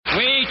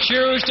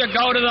choose to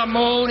go to the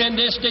moon in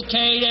this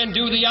decade and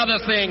do the other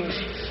things,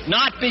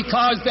 not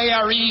because they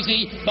are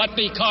easy, but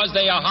because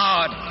they are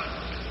hard.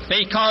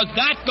 Because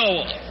that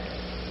goal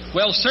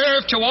will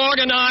serve to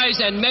organize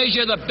and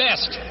measure the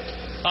best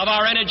of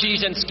our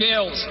energies and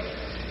skills.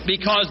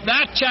 Because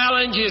that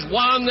challenge is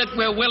one that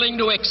we're willing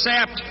to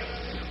accept,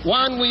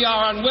 one we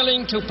are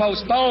unwilling to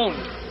postpone,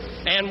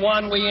 and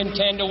one we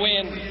intend to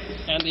win,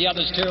 and the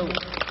others too.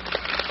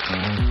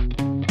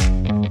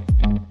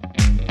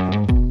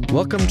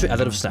 Welcome to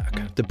Additive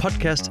Snack, the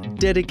podcast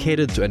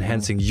dedicated to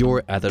enhancing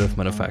your additive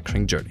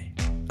manufacturing journey.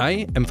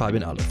 I am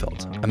Fabian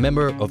Ahlefeld, a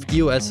member of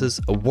EOS's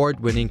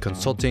award-winning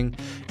consulting,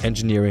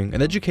 engineering,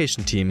 and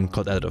education team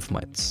called Additive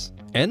Minds.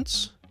 And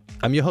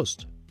I'm your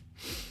host.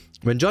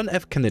 When John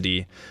F.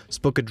 Kennedy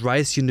spoke at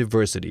Rice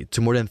University to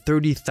more than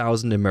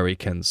 30,000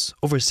 Americans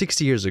over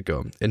 60 years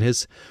ago in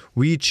his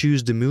We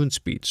Choose the Moon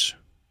speech,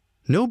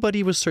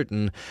 nobody was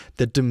certain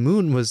that the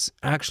moon was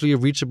actually a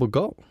reachable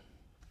goal.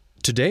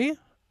 Today,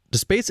 the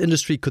space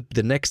industry could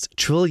be the next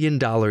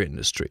trillion-dollar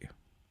industry.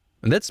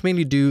 And that's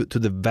mainly due to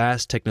the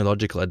vast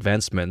technological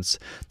advancements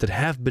that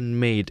have been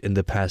made in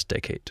the past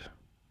decade.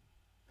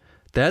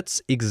 That's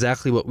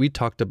exactly what we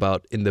talked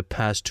about in the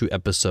past 2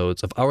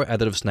 episodes of our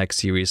Additive Snack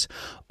series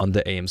on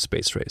the AM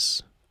space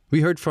race.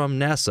 We heard from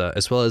NASA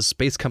as well as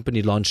space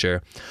company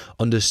Launcher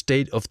on the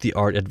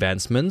state-of-the-art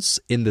advancements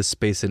in the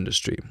space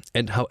industry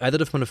and how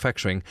additive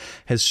manufacturing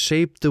has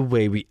shaped the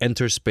way we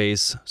enter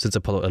space since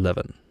Apollo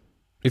 11.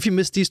 If you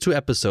missed these 2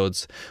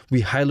 episodes,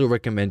 we highly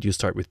recommend you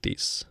start with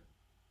these.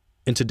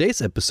 In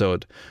today's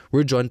episode,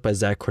 we're joined by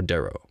Zach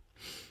Cordero.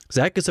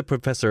 Zach is a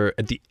professor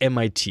at the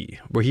MIT,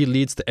 where he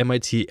leads the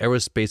MIT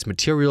Aerospace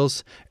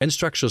Materials and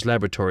Structures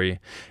Laboratory,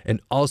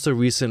 and also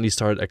recently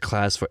started a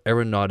class for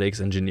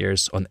aeronautics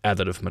engineers on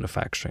additive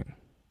manufacturing.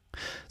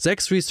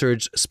 Zach's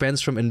research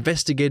spans from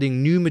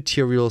investigating new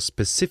materials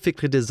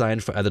specifically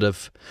designed for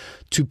additive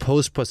to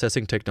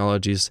post-processing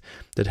technologies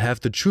that have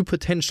the true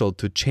potential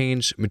to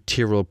change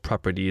material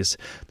properties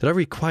that are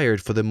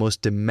required for the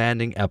most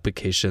demanding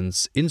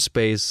applications in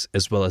space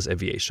as well as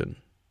aviation.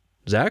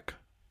 Zach,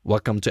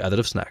 welcome to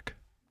Additive Snack.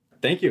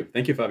 Thank you.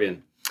 Thank you,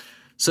 Fabian.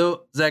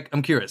 So, Zach,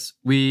 I'm curious.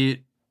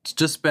 We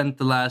just spent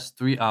the last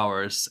 3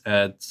 hours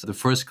at the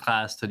first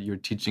class that you're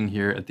teaching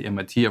here at the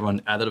MIT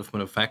around additive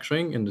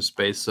manufacturing in the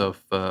space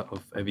of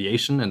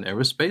aviation and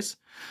aerospace.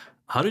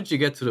 How did you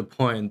get to the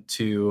point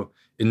to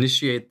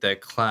initiate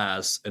that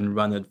class and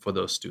run it for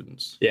those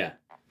students? Yeah.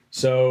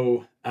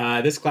 So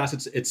this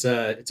class, it's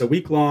a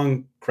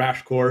week-long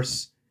crash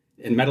course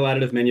in metal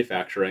additive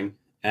manufacturing,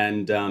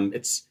 and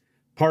it's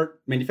part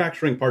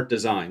manufacturing, part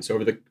design. So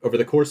over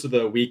the course of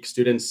the week,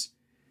 students,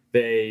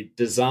 they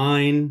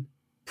design,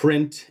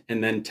 print,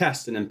 and then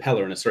test an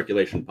impeller and a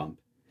circulation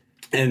pump.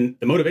 And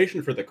the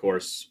motivation for the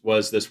course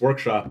was this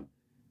workshop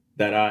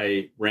that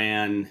I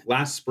ran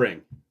last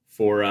spring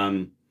for,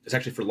 it's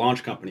actually for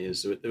launch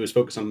companies. It was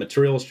focused on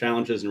materials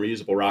challenges and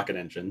reusable rocket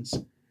engines.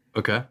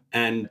 Okay.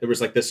 And there was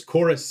like this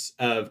chorus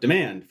of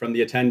demand from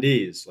the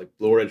attendees, like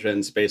Blue Origin,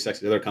 SpaceX,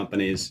 and other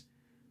companies,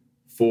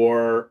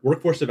 for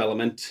workforce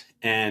development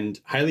and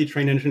highly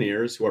trained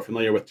engineers who are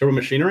familiar with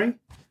turbomachinery,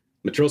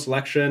 material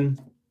selection,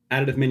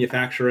 additive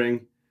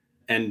manufacturing.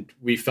 And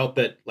we felt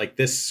that like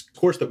this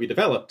course that we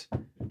developed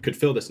could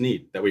fill this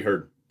need that we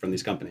heard from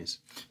these companies.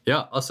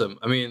 Yeah, awesome.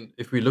 I mean,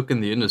 if we look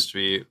in the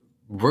industry,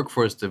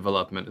 workforce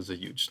development is a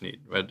huge need,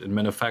 right? In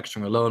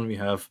manufacturing alone, we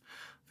have,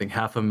 I think,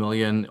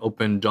 500,000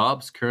 open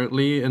jobs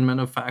currently in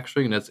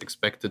manufacturing. That's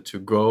expected to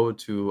grow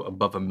to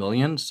above 1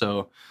 million.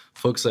 So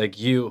folks like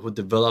you who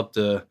develop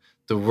the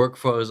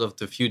workforce of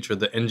the future,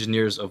 the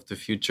engineers of the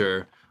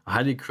future,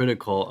 highly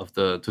critical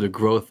to the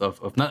growth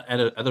of not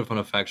additive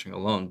manufacturing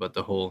alone, but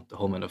the whole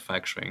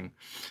manufacturing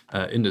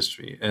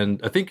industry.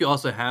 And I think you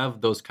also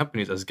have those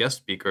companies as guest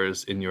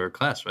speakers in your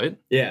class, right?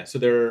 Yeah. So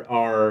there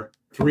are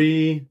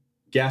 3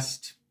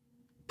 guest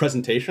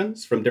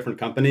presentations from different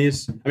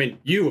companies. I mean,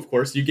 you, of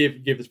course, you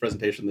gave this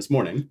presentation this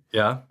morning.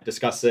 Yeah.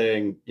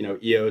 Discussing,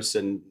 EOS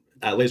and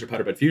laser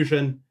powder bed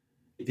fusion.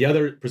 The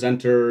other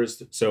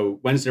presenters, so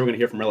Wednesday, we're going to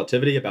hear from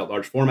Relativity about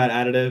large format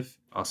additive.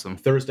 Awesome.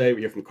 Thursday, we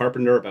hear from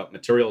Carpenter about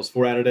materials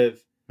for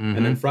additive. Mm-hmm.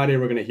 And then Friday,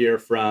 we're going to hear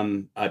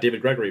from David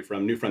Gregory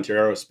from New Frontier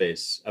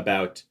Aerospace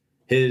about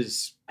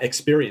his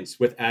experience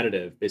with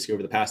additive, basically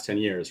over the past 10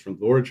 years, from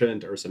Blue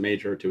Origin to Ursa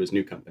Major to his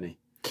new company.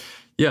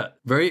 Yeah,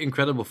 very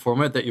incredible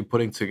format that you're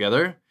putting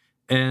together.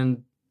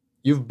 And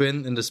you've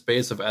been in the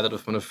space of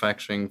additive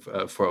manufacturing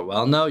for a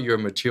while now. You're a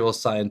material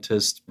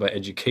scientist by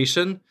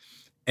education.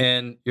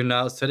 And you're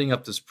now setting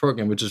up this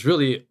program, which is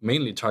really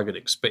mainly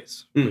targeting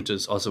space, which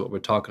is also what we're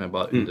talking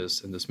about in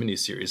this mini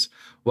series.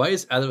 Why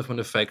is additive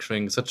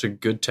manufacturing such a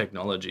good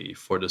technology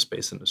for the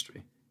space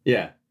industry?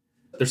 Yeah,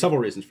 there's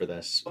several reasons for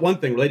this. One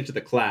thing related to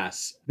the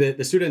class,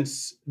 the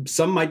students,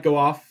 some might go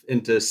off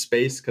into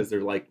space because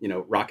they're like,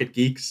 rocket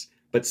geeks,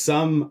 but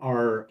some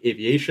are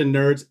aviation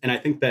nerds. And I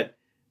think that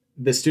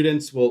the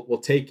students will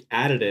take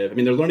additive. I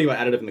mean, they're learning about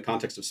additive in the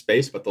context of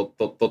space, but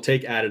they'll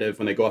take additive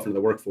when they go off into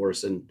the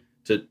workforce and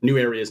to new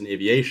areas in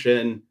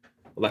aviation,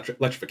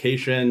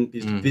 electrification,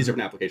 these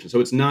different applications. So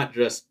it's not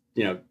just,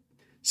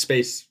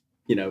 space,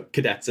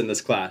 cadets in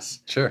this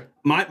class. Sure.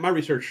 My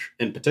research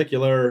in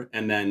particular,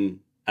 and then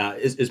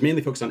is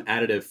mainly focused on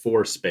additive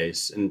for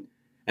space.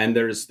 And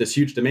there's this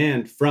huge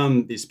demand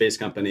from these space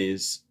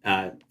companies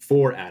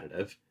for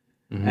additive.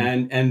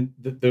 And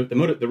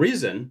the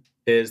reason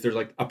is there's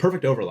like a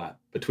perfect overlap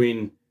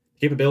between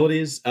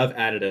capabilities of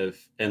additive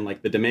and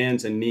like the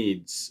demands and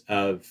needs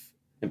of,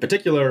 in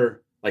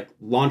particular, like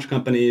launch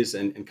companies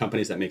and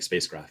companies that make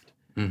spacecraft.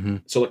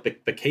 So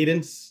like the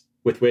cadence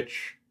with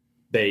which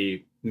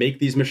they make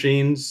these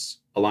machines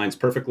aligns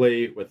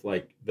perfectly with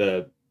like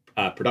the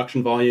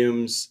production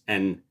volumes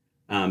and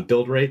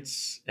build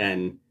rates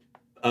and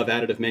of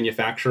additive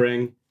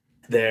manufacturing.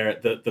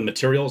 The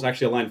materials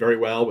actually align very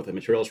well with the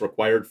materials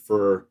required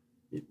for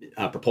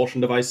propulsion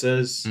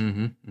devices.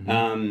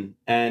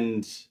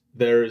 And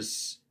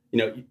there's,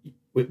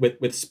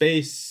 with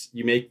space,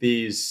 you make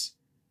these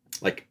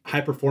like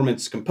high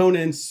performance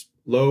components,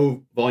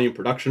 low volume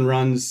production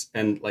runs,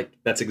 and like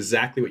that's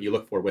exactly what you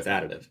look for with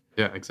additive.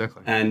 Yeah,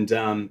 exactly. And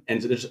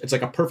it's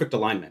like a perfect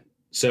alignment.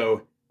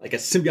 So like a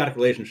symbiotic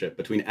relationship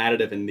between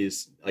additive and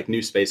these like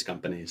new space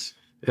companies.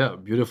 Yeah,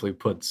 beautifully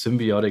put.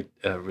 Symbiotic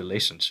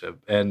relationship,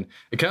 and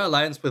it kind of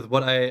aligns with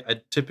what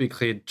I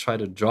typically try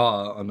to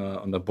draw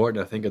on the board.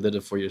 And I think I did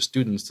it for your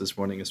students this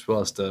morning as well.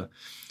 As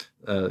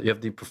you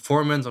have the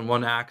performance on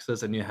one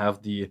axis, and you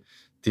have the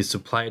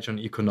supply chain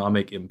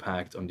economic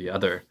impact on the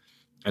other.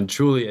 And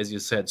truly, as you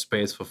said,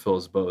 space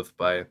fulfills both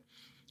by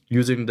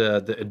using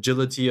the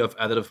agility of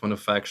additive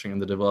manufacturing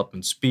and the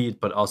development speed,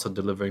 but also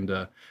delivering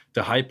the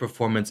high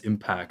performance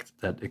impact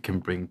that it can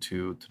bring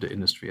to the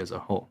industry as a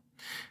whole.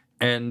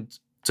 And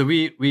so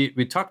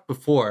we talked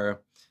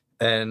before,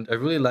 and I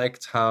really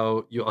liked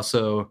how you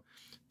also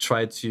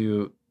try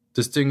to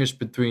distinguish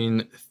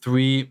between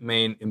three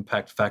main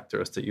impact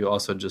factors that you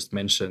also just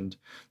mentioned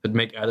that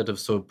make additive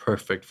so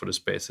perfect for the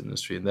space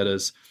industry. And that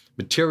is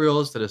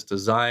materials, that is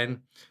design, and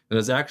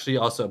there's actually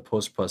also a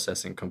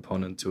post-processing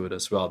component to it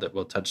as well that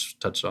we'll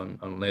touch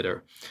on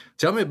later.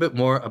 Tell me a bit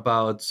more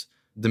about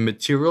the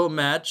material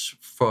match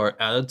for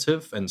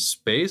additive and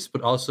space,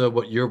 but also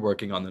what you're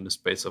working on in the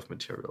space of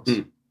materials.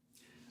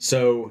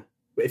 So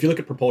if you look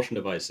at propulsion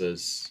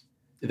devices,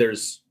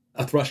 there's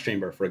a thrust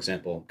chamber, for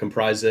example,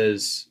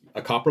 comprises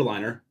a copper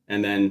liner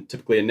and then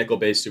typically a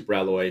nickel-based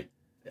superalloy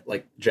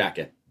like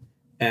jacket.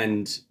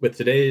 And with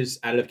today's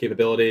additive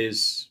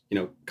capabilities,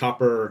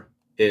 copper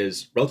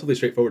is relatively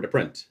straightforward to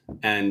print.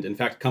 And in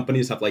fact,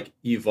 companies have like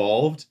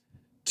evolved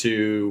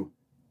to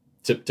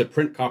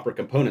print copper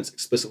components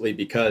explicitly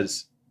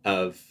because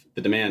of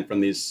the demand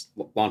from these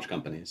launch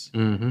companies.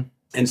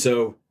 And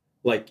so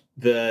like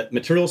the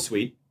material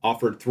suite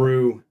offered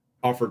through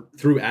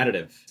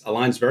additive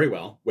aligns very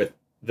well with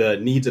the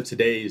needs of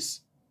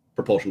today's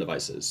propulsion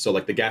devices. So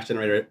like the gas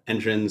generator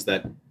engines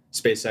that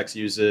SpaceX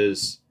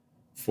uses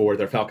for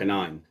their Falcon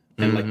 9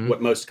 and like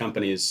what most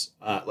companies,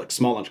 like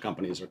small launch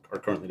companies are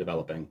currently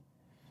developing.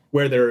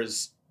 Where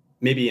there's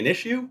maybe an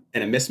issue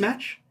and a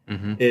mismatch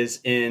is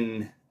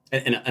in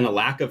a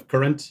lack of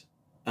current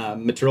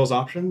materials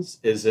options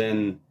is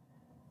in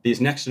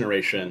these next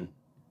generation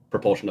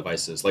propulsion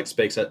devices like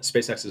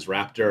SpaceX's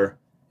Raptor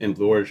and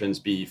Blue Origin's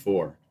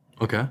BE-4.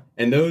 Okay.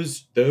 And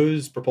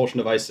those propulsion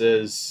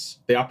devices,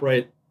 they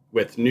operate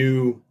with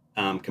new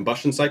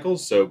combustion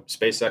cycles. So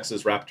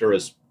SpaceX's Raptor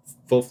is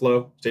full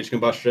flow stage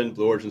combustion.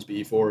 Blue Origin's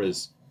BE-4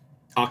 is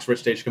ox-rich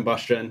stage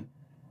combustion.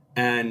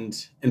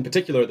 And in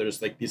particular,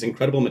 there's like these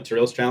incredible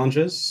materials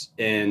challenges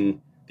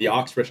in the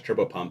ox-rich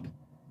turbopump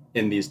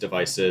in these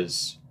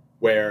devices,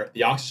 where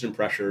the oxygen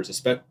pressures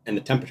and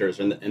the temperatures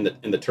in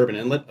the turbine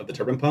inlet of the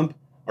turbine pump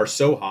are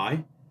so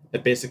high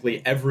that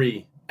basically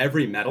every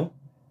metal,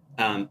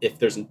 if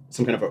there's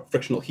some kind of a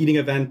frictional heating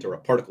event or a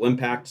particle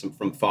impact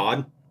from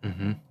FOD,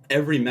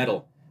 every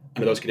metal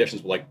under those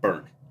conditions will like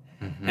burn.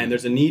 And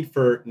there's a need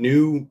for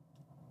new,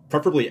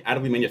 preferably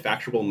additively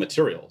manufacturable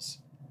materials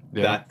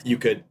that you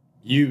could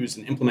use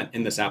and implement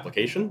in this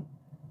application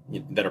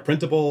that are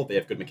printable, they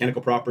have good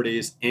mechanical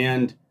properties,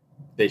 and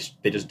they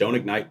just don't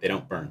ignite, they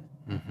don't burn.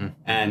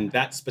 And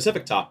that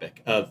specific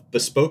topic of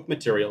bespoke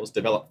materials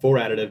developed for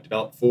additive,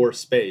 developed for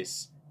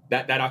space,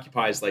 that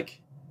occupies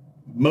like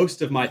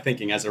most of my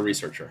thinking as a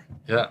researcher.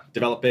 Yeah.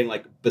 Developing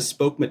like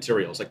bespoke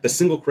materials, like the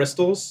single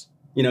crystals,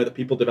 that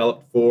people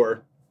develop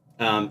for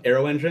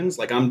aero engines.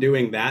 Like I'm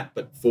doing that,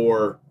 but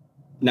for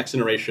next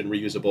generation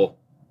reusable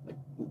like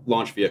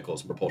launch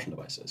vehicles and propulsion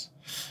devices.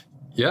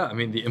 Yeah, I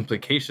mean the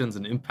implications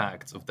and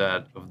impacts of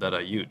that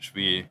are huge.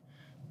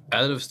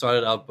 Additive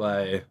started out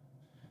by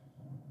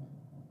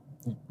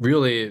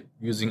really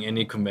using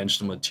any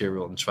conventional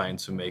material and trying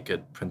to make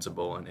it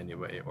printable in any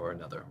way or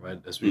another,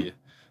 right? As we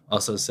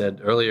also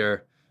said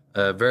earlier,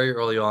 very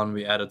early on,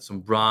 we added some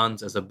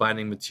bronze as a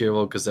binding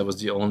material because that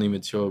was the only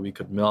material we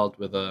could melt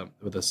with a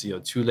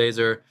CO2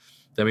 laser.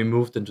 Then we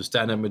moved into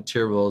standard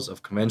materials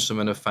of conventional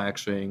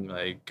manufacturing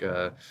like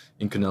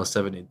Inconel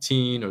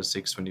 718 or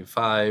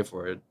 625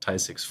 or Ti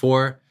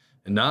 64.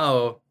 And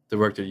now the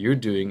work that you're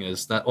doing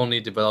is not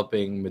only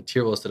developing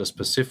materials that are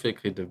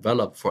specifically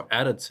developed for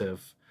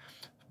additive,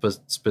 but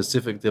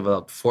specifically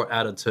developed for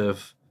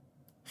additive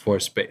for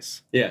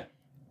space. Yeah.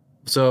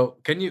 So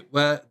can you?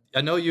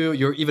 I know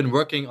you're even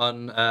working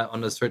on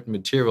a certain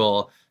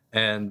material,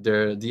 and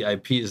the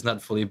IP is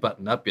not fully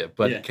buttoned up yet.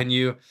 But can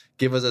you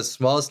give us a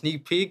small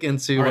sneak peek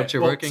into what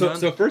you're working on?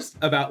 So first,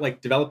 about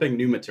like developing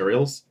new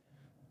materials,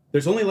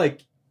 there's only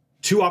like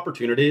 2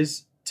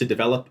 opportunities to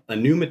develop a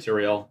new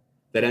material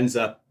that ends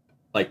up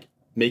like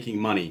making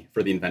money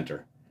for the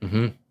inventor.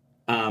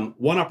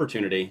 One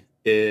opportunity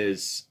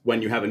is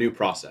when you have a new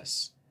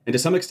process. And to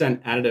some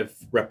extent, additive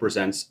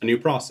represents a new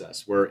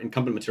process where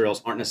incumbent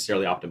materials aren't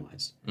necessarily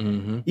optimized.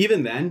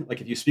 Even then, like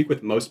if you speak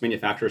with most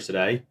manufacturers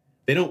today,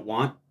 they don't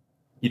want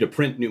you to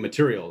print new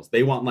materials.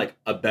 They want like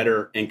a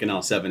better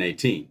Inconel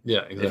 718.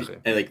 Yeah, exactly.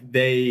 And like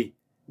they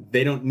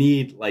don't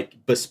need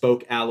like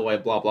bespoke alloy,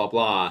 blah, blah,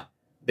 blah.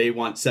 They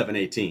want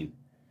 718.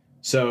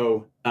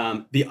 So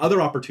the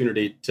other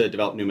opportunity to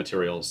develop new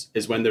materials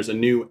is when there's a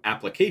new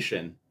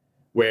application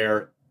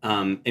where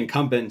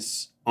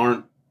incumbents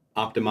aren't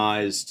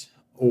optimized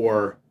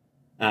or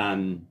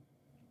or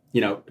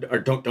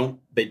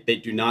they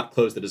do not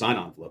close the design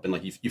envelope, and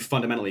like you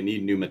fundamentally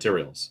need new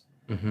materials.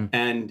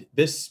 And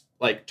this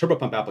like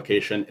turbopump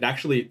application, it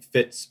actually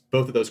fits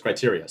both of those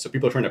criteria. So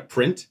people are trying to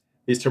print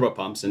these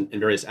turbopumps and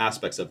various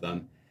aspects of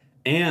them,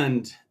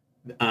 and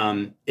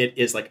it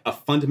is like a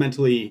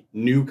fundamentally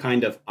new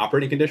kind of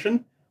operating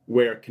condition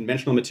where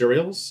conventional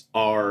materials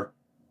are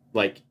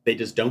like they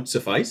just don't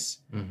suffice,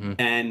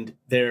 and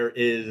there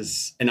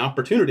is an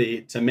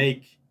opportunity to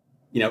make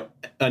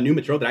a new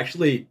material that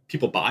actually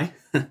people buy,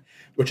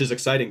 which is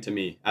exciting to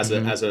me as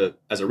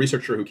a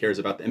researcher who cares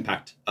about the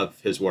impact of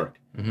his work.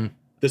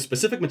 The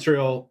specific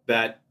material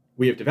that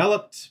we have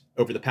developed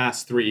over the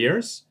past 3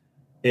 years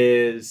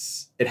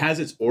it has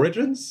its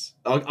origins.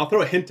 I'll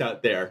throw a hint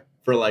out there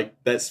for like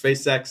that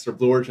SpaceX or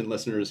Blue Origin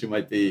listeners who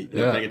might be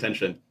paying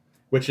attention,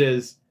 which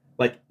is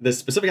like the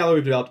specific alloy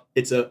we've developed.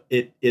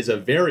 It is a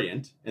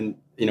variant, and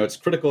it's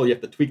critical. You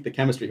have to tweak the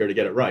chemistry here to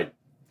get it right.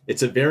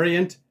 It's a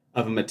variant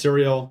of a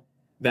material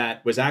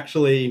that was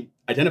actually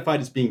identified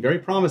as being very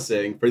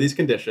promising for these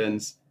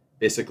conditions,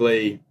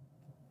 basically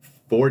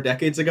 4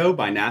 decades ago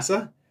by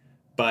NASA,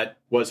 but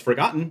was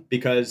forgotten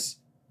because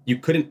you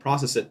couldn't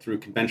process it through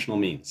conventional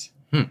means.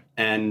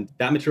 And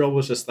that material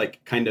was just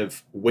like kind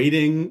of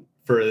waiting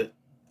for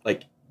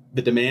like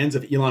the demands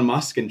of Elon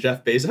Musk and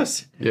Jeff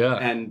Bezos. Yeah.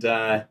 And,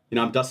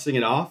 I'm dusting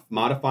it off,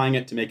 modifying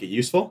it to make it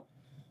useful.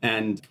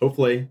 And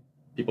hopefully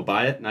people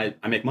buy it and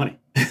I make money.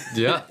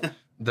 Yeah.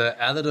 The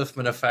additive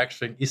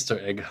manufacturing Easter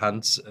egg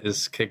hunt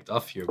is kicked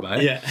off here,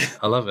 right? Yeah.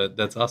 I love it.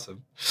 That's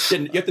awesome.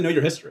 And you have to know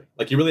your history.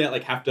 Like you really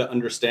like have to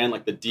understand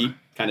like the deep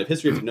kind of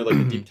history. You have to know like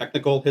the deep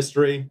technical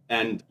history.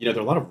 And, there are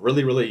a lot of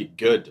really, really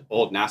good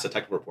old NASA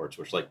technical reports,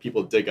 which like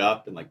people dig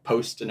up and like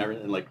post and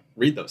everything and like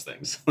read those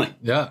things.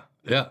 Yeah.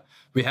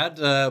 We had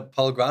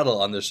Paul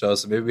Gradl on the show,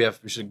 so maybe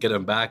we should get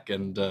him back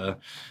and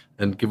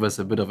give us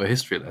a bit of a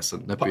history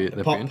lesson. That'd be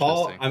interesting.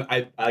 Paul,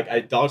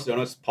 I dollars to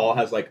donuts. Paul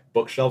has like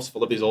bookshelves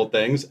full of these old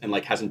things and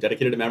like has them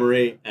dedicated to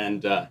memory,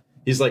 and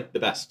he's like the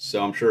best.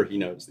 So I'm sure he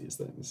knows these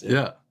things.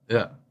 Yeah.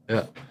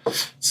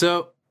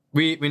 So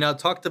we now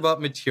talked about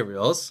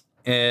materials,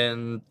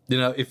 and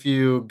if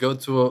you go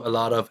to a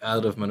lot of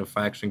additive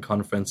manufacturing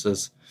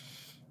conferences,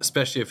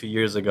 especially a few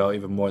years ago,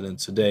 even more than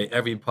today,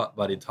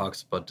 everybody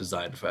talks about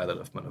design for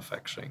additive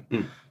manufacturing.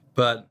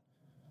 But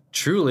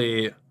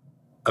truly,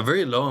 a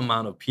very low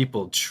amount of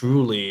people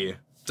truly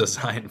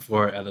design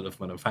for additive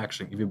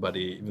manufacturing,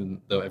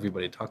 even though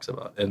everybody talks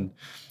about it.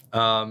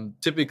 And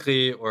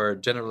typically or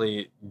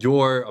generally,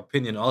 your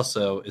opinion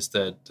also is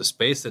that the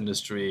space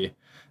industry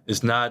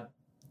is not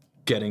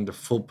getting the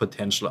full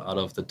potential out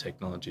of the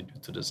technology due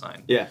to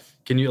design. Yeah.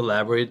 Can you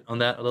elaborate on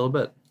that a little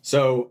bit?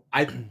 So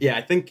I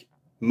think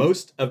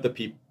most of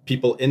the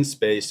people in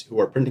space who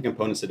are printing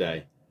components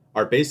today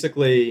are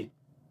basically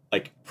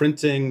like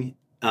printing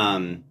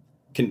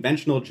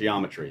conventional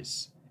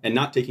geometries and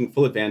not taking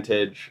full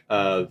advantage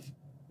of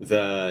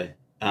the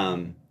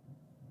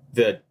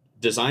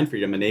design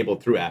freedom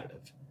enabled through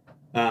additive.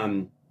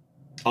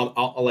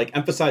 I'll like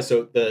emphasize.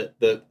 So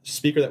the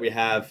speaker that we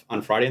have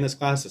on Friday in this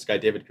class, this guy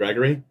David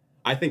Gregory,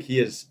 I think he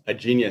is a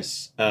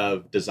genius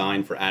of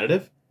design for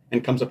additive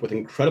and comes up with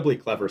incredibly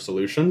clever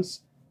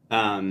solutions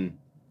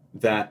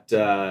that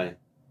I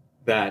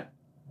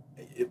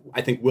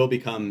think will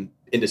become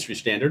industry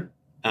standard.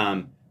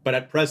 But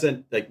at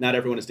present, like not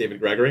everyone is David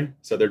Gregory,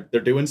 so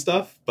they're doing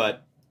stuff,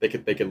 but they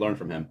could learn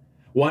from him.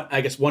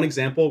 One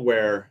example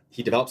where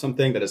he developed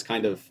something that is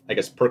kind of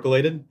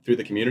percolated through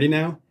the community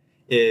now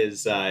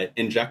is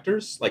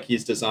injectors. Like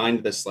he's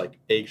designed this like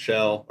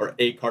eggshell or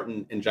egg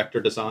carton injector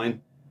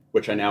design,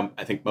 which I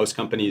think most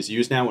companies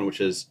use now, and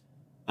which is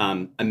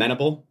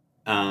amenable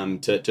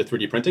to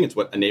 3D printing. It's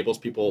what enables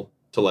people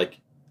to like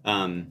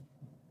to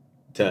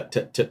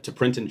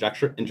print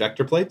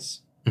injector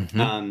plates.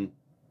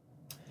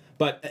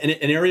 But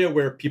an area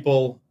where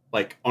people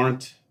like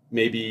aren't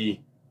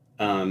maybe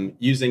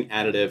using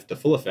additive to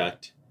full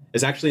effect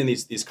is actually in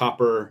these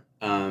copper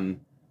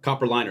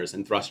liners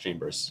and thrust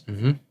chambers.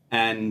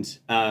 And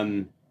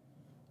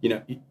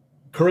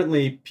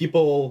currently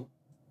people,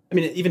 I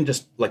mean, even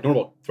just like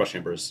normal thrust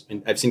chambers. I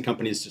mean, I've seen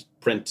companies just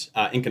print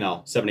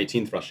Inconel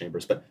 718 thrust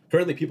chambers, but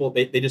currently people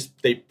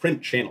they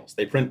print channels.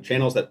 They print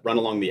channels that run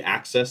along the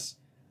axis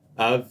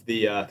of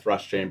the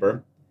thrust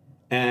chamber,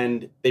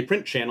 and they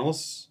print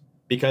channels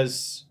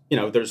because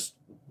there's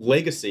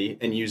legacy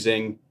in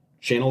using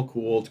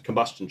channel-cooled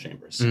combustion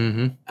chambers.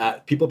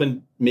 People have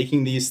been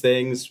making these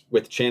things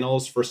with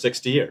channels for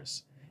 60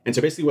 years. And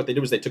so basically what they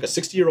did was they took a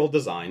 60-year-old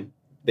design,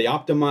 they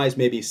optimized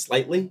maybe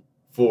slightly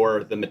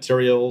for the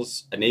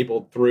materials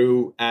enabled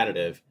through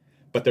additive,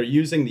 but they're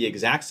using the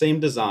exact same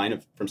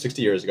design from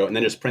 60 years ago and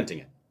then just printing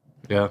it.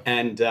 Yeah.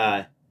 And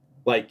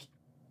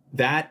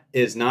that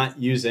is not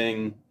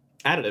using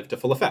additive to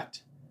full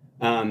effect.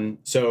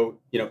 So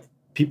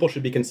people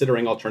should be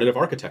considering alternative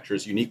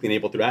architectures uniquely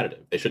enabled through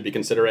additive. They should be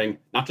considering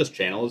not just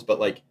channels, but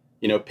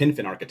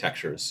pin-fin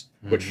architectures,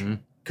 which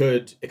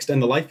could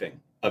extend the lifing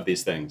of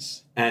these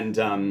things. And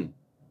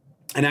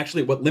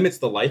actually, what limits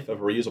the life of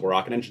a reusable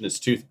rocket engine is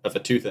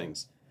two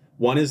things.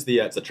 One is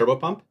it's a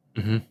turbopump,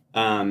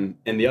 and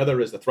the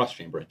other is the thrust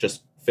chamber. It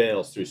just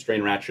fails through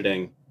strain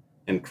ratcheting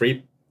and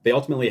creep. They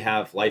ultimately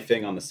have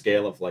lifing on the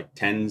scale of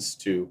tens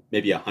to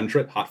maybe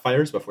 100 hot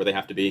fires before they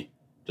have to be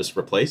just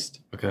replaced.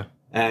 Okay.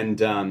 And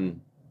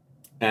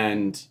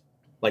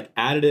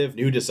additive,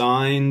 new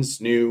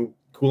designs, new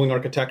cooling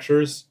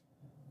architectures,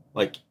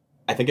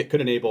 I think it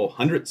could enable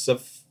hundreds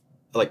of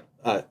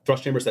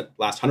thrust chambers that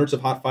last hundreds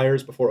of hot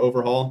fires before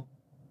overhaul,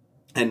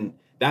 and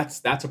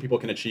that's how people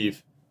can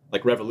achieve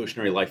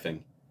revolutionary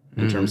lifing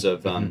in terms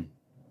of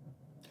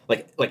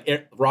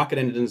rocket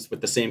engines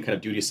with the same kind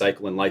of duty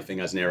cycle and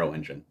lifing as an aero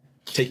engine,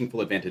 taking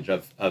full advantage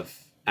of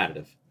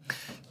additive.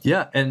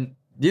 Yeah, and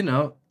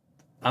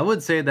I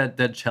would say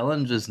that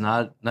challenge is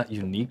not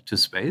unique to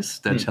space.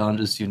 That challenge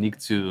is unique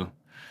to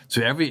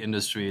every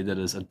industry that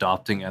is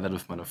adopting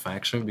additive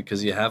manufacturing,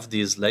 because you have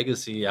these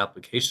legacy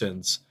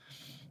applications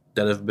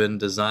that have been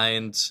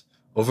designed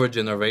over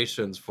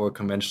generations for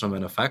conventional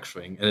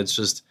manufacturing, and it's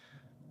just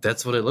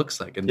that's what it looks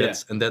like, and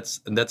that's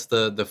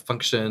the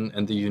function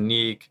and the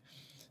unique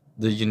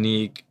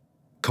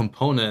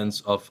components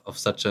of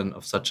such an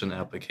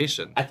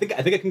application. I think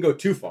it can go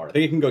too far. I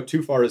think it can go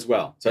too far as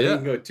well. So I think it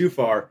can go too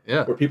far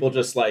where people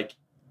just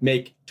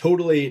make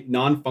totally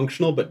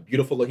non-functional but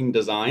beautiful looking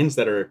designs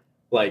that are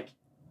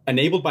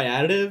enabled by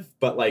additive,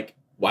 but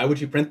why would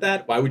you print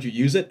that? Why would you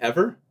use it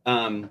ever?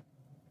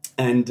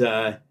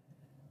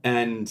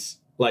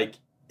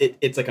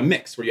 It's a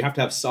mix where you have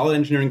to have solid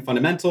engineering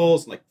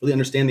fundamentals, really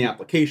understand the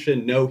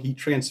application, know heat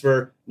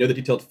transfer, know the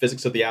detailed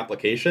physics of the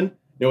application,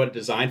 know how to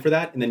design for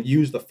that, and then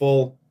use the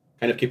full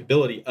kind of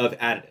capability of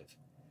additive.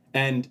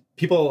 And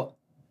people,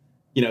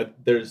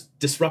 there's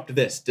disrupt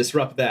this,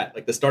 disrupt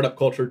that, the startup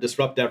culture,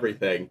 disrupt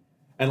everything.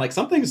 And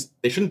some things,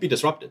 they shouldn't be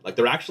disrupted.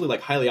 They're actually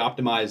highly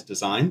optimized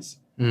designs.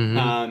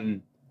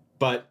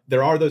 But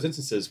there are those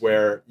instances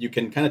where you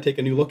can kind of take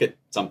a new look at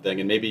something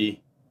and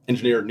maybe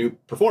engineer new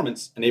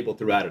performance enabled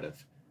through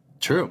additive.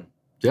 True.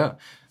 Yeah.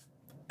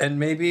 And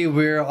maybe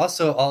we're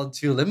also all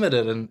too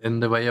limited in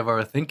the way of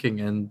our thinking.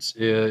 And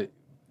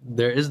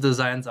there is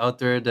designs out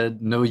there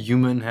that no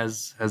human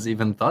has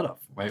even thought of,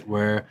 right?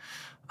 Where,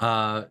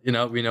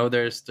 we know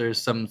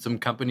there's some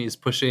companies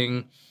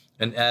pushing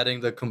and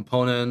adding the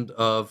component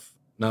of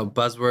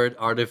buzzword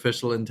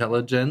artificial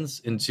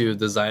intelligence into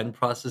design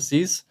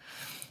processes,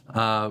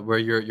 where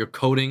you're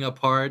coding a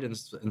part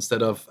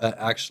instead of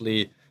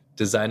actually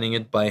designing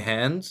it by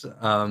hand.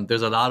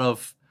 There's a lot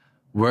of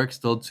work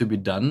still to be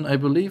done, I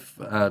believe,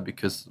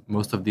 because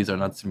most of these are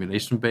not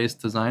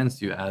simulation-based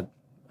designs. You add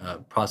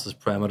process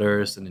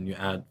parameters, and then you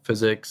add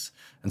physics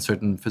and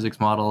certain physics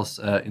models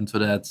into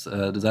that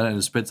design, and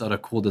it spits out a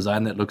cool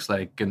design that looks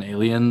like an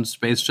alien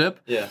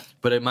spaceship. Yeah.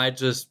 But it might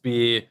just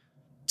be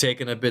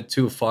taken a bit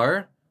too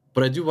far.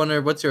 But I do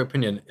wonder, what's your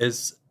opinion?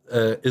 Is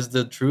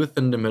the truth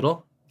in the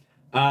middle?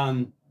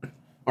 All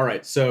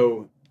right.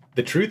 So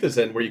the truth is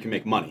in where you can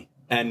make money.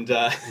 And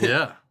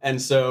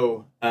and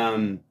so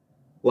ultimately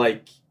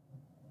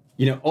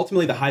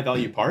the high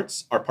value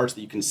parts are parts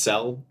that you can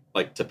sell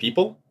to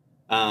people,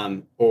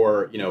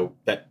 or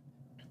that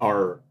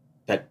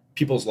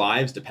people's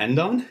lives depend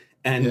on.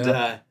 And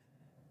if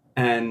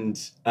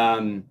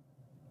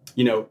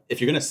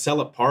you're going to sell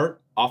a part,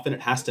 often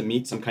it has to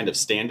meet some kind of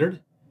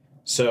standard.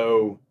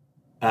 So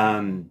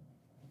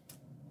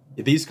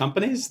these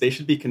companies, they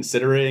should be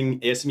considering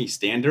ASME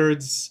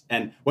standards.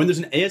 And when there's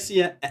an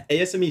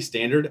ASME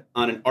standard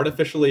on an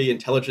artificially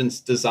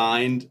intelligence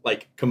designed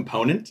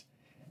component,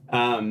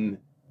 then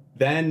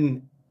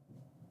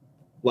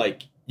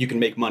you can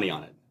make money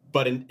on it.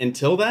 But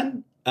until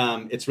then,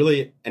 it's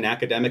really an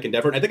academic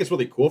endeavor. And I think it's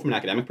really cool from an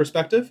academic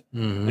perspective.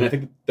 And I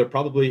think there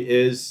probably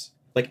is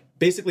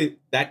basically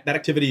that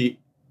activity,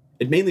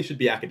 it mainly should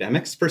be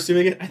academics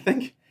pursuing it, I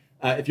think.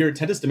 If your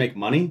intent is to make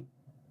money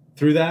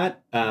through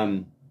that,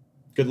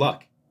 good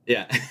luck.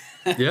 Yeah.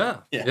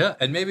 Yeah.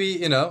 And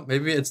maybe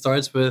it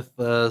starts with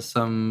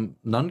some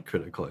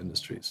non-critical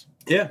industries.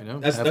 Yeah,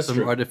 Have some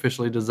true.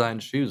 artificially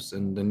designed shoes,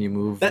 and then you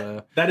move.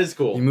 That is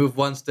cool. You move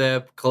one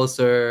step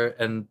closer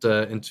and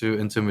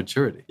into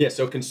maturity. Yeah.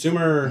 So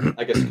consumer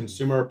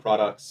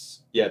products.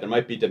 Yeah, there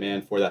might be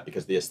demand for that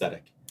because of the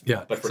aesthetic.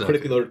 Yeah. But for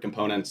critically loaded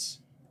components,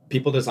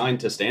 people design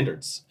to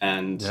standards.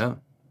 And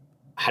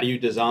how do you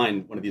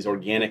design one of these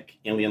organic,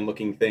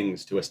 alien-looking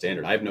things to a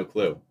standard? I have no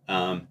clue.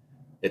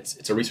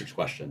 It's a research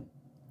question.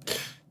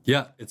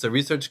 Yeah, it's a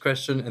research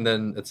question, and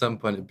then at some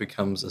point it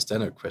becomes a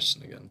standard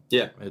question again.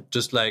 Yeah. Right?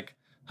 Just like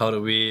how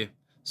do we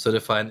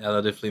certify an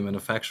additively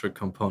manufactured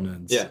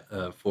components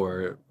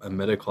for a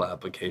medical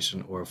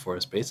application or for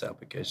a space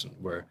application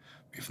where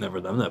we've never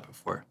done that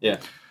before. Yeah.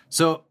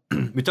 So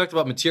we talked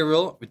about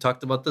material, we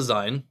talked about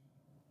design.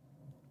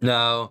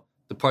 Now,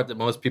 the part that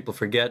most people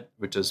forget,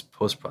 which is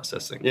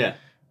post-processing. Yeah.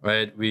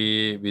 Right?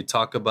 We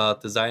talk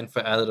about design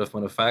for additive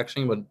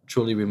manufacturing, but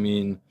truly we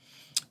mean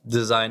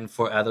design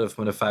for additive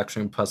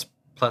manufacturing plus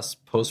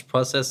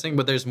post-processing,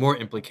 but there's more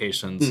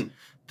implications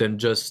than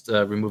just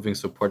removing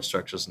support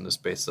structures in the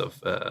space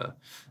of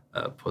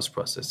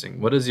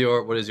post-processing. What is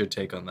your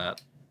take on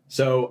that?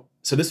 So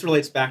this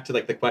relates back to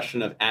like the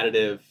question of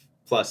additive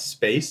plus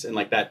space and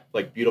like that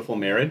like beautiful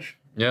marriage.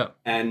 Yeah.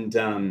 And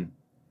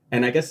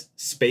I guess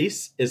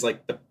space is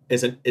like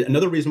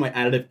another reason why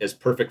additive is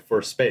perfect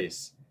for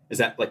space is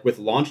that like with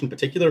launch in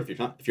particular,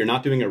 if you're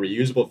not doing a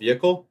reusable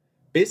vehicle,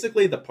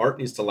 basically the part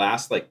needs to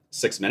last like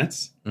 6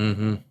 minutes.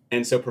 Mm-hmm.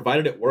 And so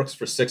provided it works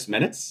for 6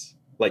 minutes,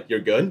 like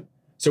you're good.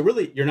 So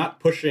really you're not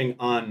pushing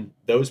on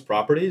those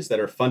properties that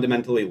are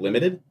fundamentally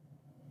limited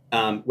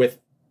with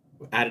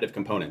additive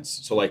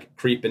components. So like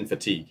creep and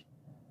fatigue.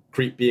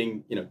 Creep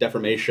being,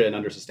 deformation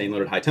under sustained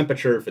load at high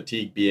temperature,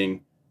 fatigue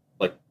being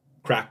like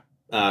crack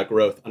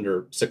growth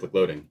under cyclic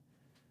loading.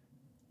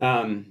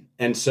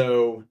 And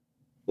so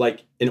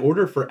like in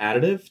order for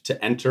additive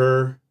to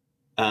enter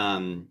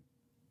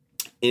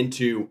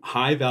into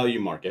high value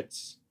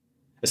markets,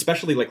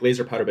 especially like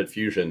laser powder bed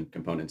fusion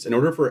components, in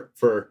order for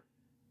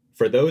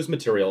those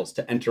materials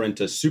to enter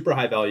into super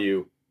high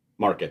value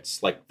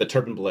markets, like the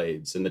turbine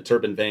blades and the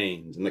turbine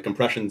vanes and the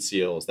compression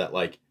seals that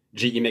like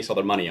GE makes all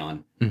their money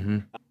on,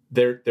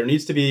 there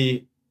needs to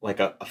be like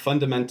a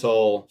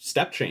fundamental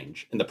step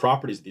change in the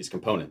properties of these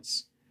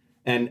components.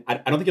 And I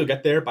don't think you'll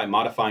get there by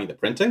modifying the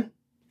printing.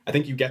 I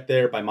think you get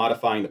there by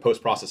modifying the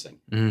post-processing.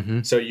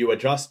 Mm-hmm. So you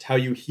adjust how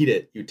you heat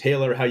it, you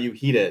tailor how you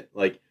heat it,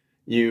 like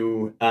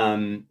you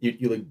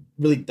like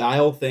really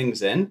dial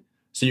things in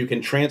so you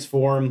can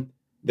transform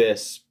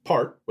this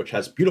part, which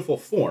has beautiful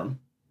form,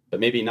 but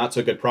maybe not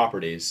so good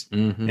properties,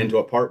 into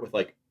a part with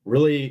like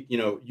really,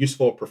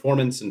 useful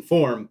performance and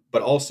form,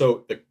 but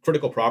also the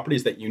critical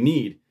properties that you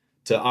need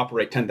to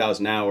operate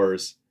 10,000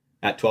 hours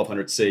at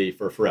 1200 C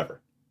for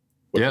forever,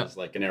 which is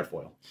like an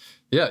airfoil.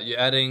 Yeah, you're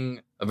adding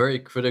a very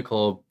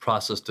critical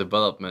process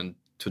development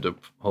to the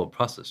whole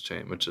process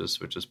chain, which is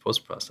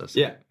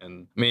post-processing. Yeah.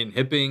 And I mean,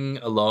 hipping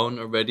alone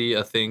already,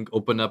 I think,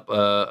 opened up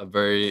a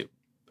very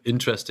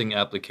interesting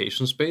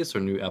application space or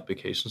new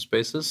application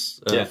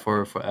spaces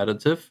for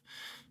additive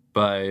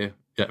by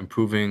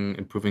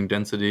improving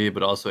density,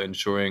 but also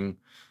ensuring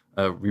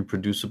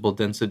reproducible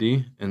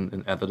density in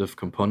additive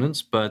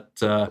components. But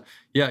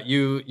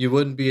you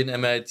wouldn't be an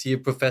MIT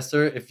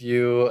professor if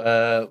you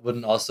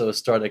wouldn't also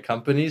start a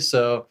company.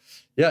 So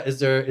is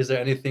there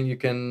anything you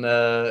can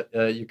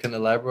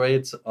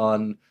elaborate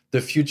on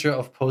the future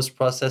of post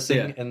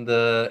processing in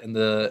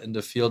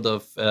the field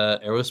of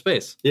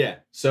aerospace? Yeah.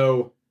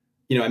 So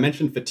I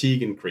mentioned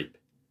fatigue and creep.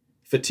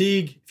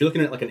 Fatigue, if you're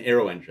looking at like an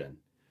aero engine,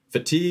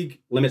 fatigue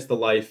limits the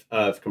life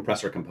of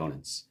compressor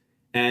components.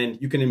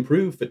 And you can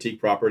improve fatigue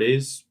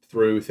properties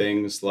through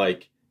things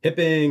like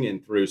hipping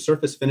and through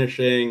surface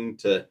finishing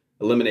to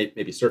eliminate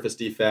maybe surface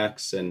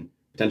defects and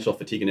potential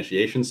fatigue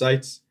initiation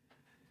sites.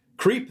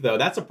 Creep, though,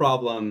 that's a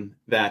problem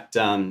that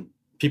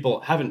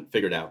people haven't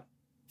figured out,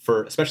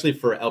 especially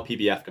for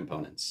LPBF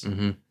components.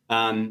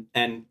 And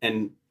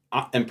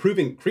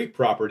improving creep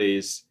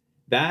properties,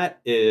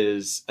 that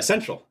is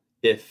essential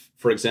if,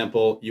 for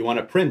example, you want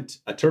to print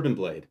a turbine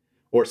blade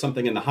or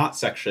something in the hot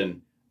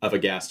section of a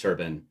gas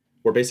turbine,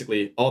 where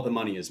basically all the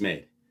money is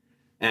made.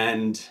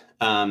 And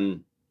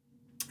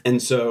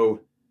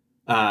so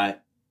I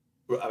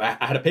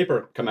had a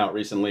paper come out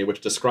recently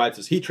which describes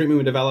this heat treatment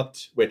we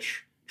developed,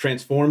 which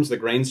transforms the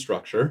grain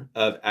structure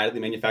of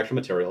additively manufactured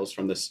materials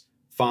from this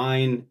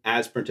fine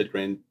as-printed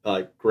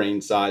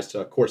grain size to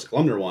a coarse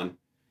columnar one.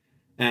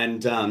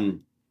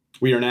 And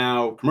we are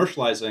now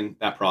commercializing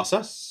that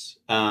process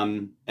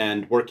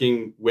and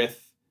working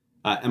with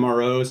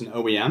MROs and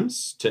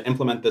OEMs to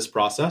implement this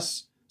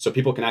process, so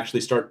people can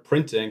actually start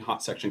printing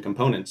hot section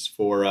components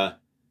for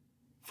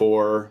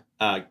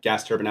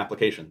gas turbine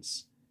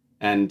applications.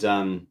 And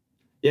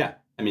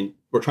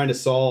we're trying to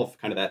solve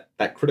kind of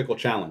that critical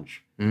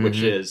challenge,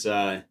 which is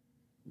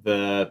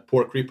the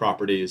poor creep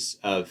properties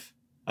of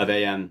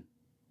AM,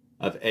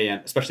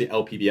 especially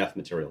LPBF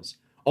materials.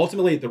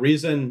 Ultimately, the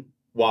reason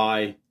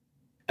why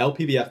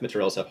LPBF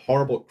materials have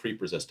horrible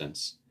creep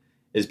resistance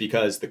is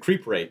because the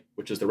creep rate,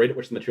 which is the rate at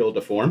which the material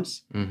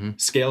deforms,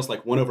 scales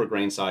like 1 over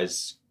grain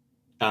size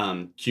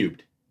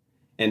cubed.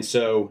 And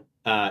so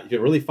if you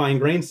have a really fine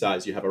grain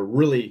size, you have a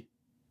really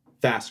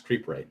fast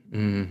creep rate.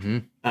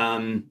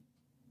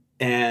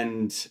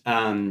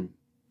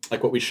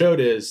 Like what we showed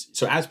is,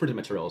 so aspartate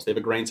materials, they have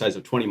a grain size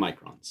of 20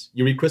 microns.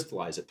 You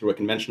recrystallize it through a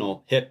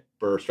conventional HIP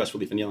or stress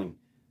relief annealing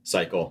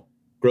cycle,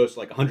 grows to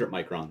like 100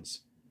 microns.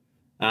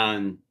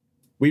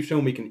 We've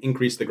shown we can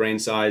increase the grain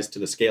size to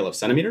the scale of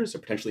centimeters or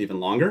potentially even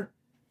longer.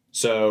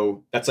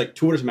 So that's like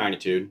 2 orders of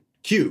magnitude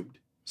cubed.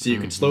 So you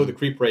could slow the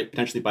creep rate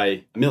potentially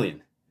by 1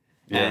 million.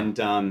 Yeah.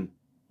 And,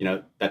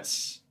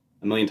 that's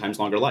 1 million times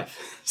longer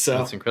life. So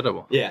that's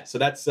incredible. Yeah. So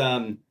that's,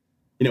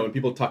 when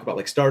people talk about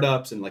like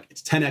startups and like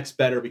it's 10x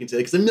better, we can say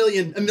like it's a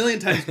million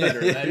times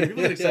better. Right?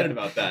 People get excited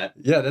about that.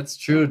 Yeah, that's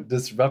true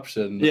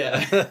disruption.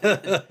 Yeah.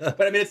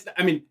 But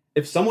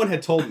if someone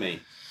had told me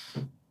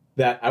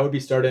that I would be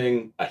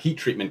starting a heat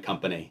treatment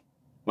company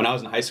when I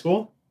was in high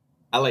school,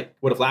 I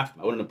would have laughed at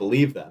them. I wouldn't have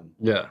believed them.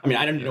 Yeah. I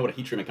don't even know what a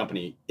heat treatment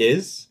company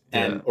is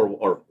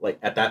or like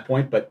at that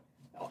point, but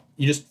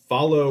you just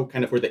follow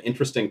kind of where the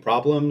interesting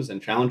problems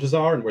and challenges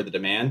are and where the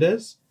demand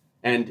is.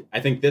 And I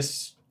think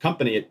this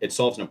company, it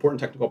solves an important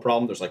technical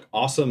problem. There's like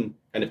awesome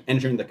kind of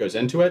engineering that goes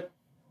into it.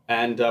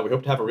 And we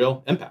hope to have a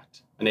real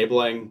impact,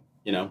 enabling,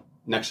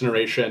 next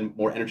generation,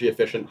 more energy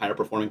efficient, higher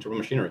performing turbo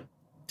machinery.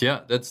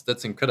 Yeah,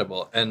 that's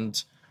incredible.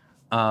 And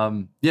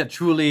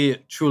truly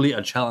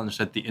a challenge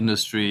that the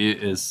industry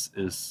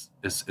is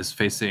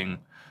facing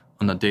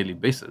on a daily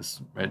basis,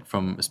 right?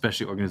 From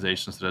especially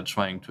organizations that are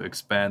trying to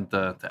expand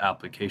the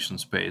application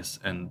space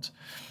and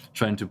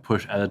trying to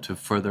push additive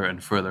further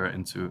and further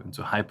into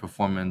high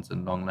performance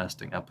and long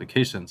lasting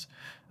applications.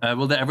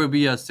 Will there ever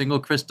be a single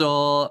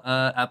crystal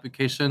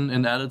application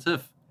in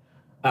additive?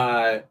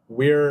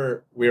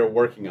 We're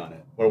working on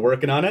it. We're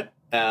working on it.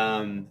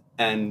 I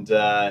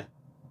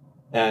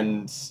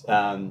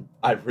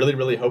really,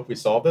 really hope we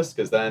solve this,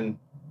 because then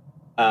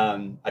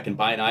I can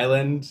buy an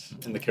island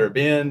in the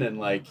Caribbean and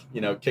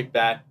kick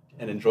back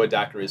and enjoy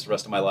daiquiris the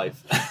rest of my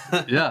life.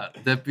 Yeah,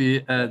 that'd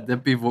be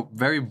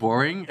very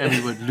boring, and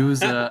we would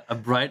lose a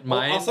bright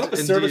mind. I'll set up a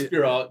service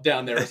bureau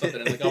down there or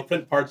something, and I'll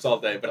print parts all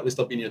day, but at least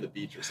I'll be near the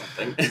beach or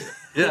something.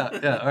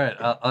 Yeah. All right,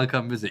 I'll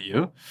come visit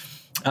you.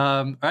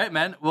 All right,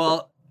 man.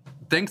 Well,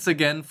 thanks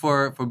again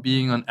for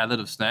being on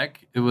Additive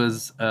Snack. It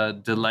was a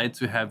delight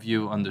to have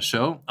you on the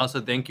show.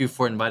 Also, thank you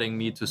for inviting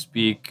me to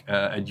speak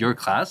at your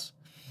class.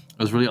 It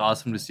was really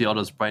awesome to see all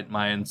those bright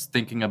minds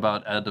thinking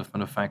about additive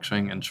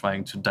manufacturing and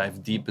trying to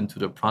dive deep into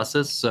the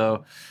process.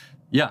 So,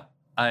 yeah,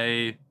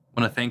 I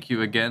want to thank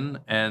you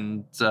again.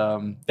 And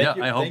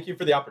thank you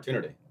for the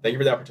opportunity. Thank you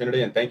for the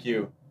opportunity, and thank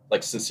you,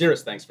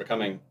 sincerest thanks for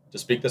coming to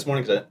speak this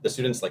morning, because the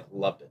students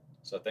loved it.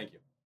 So thank you.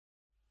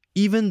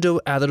 Even though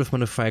additive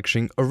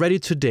manufacturing already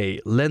today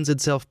lends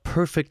itself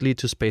perfectly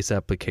to space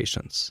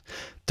applications,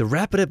 the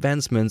rapid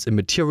advancements in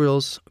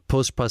materials,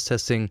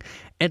 post-processing,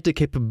 and the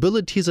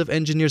capabilities of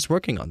engineers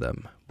working on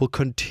them will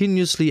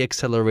continuously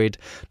accelerate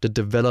the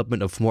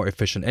development of more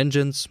efficient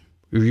engines,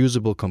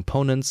 reusable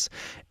components,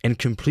 and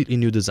completely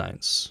new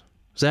designs.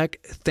 Zach,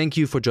 thank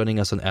you for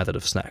joining us on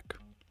Additive Snack.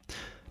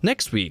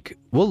 Next week,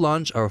 we'll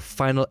launch our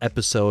final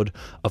episode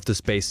of the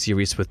Space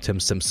series with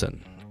Tim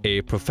Simpson,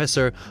 a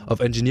professor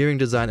of engineering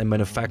design and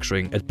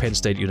manufacturing at Penn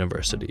State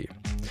University.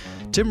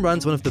 Tim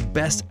runs one of the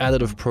best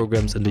additive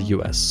programs in the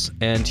US,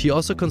 and he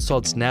also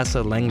consults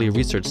NASA Langley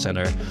Research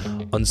Center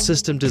on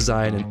system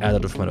design and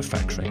additive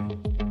manufacturing.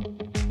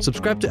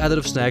 Subscribe to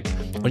Additive Snack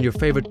on your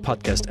favorite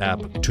podcast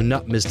app to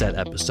not miss that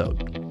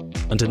episode.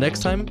 Until next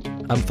time,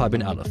 I'm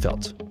Fabian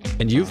Ahlerfeldt,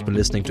 and you've been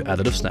listening to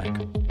Additive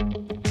Snack.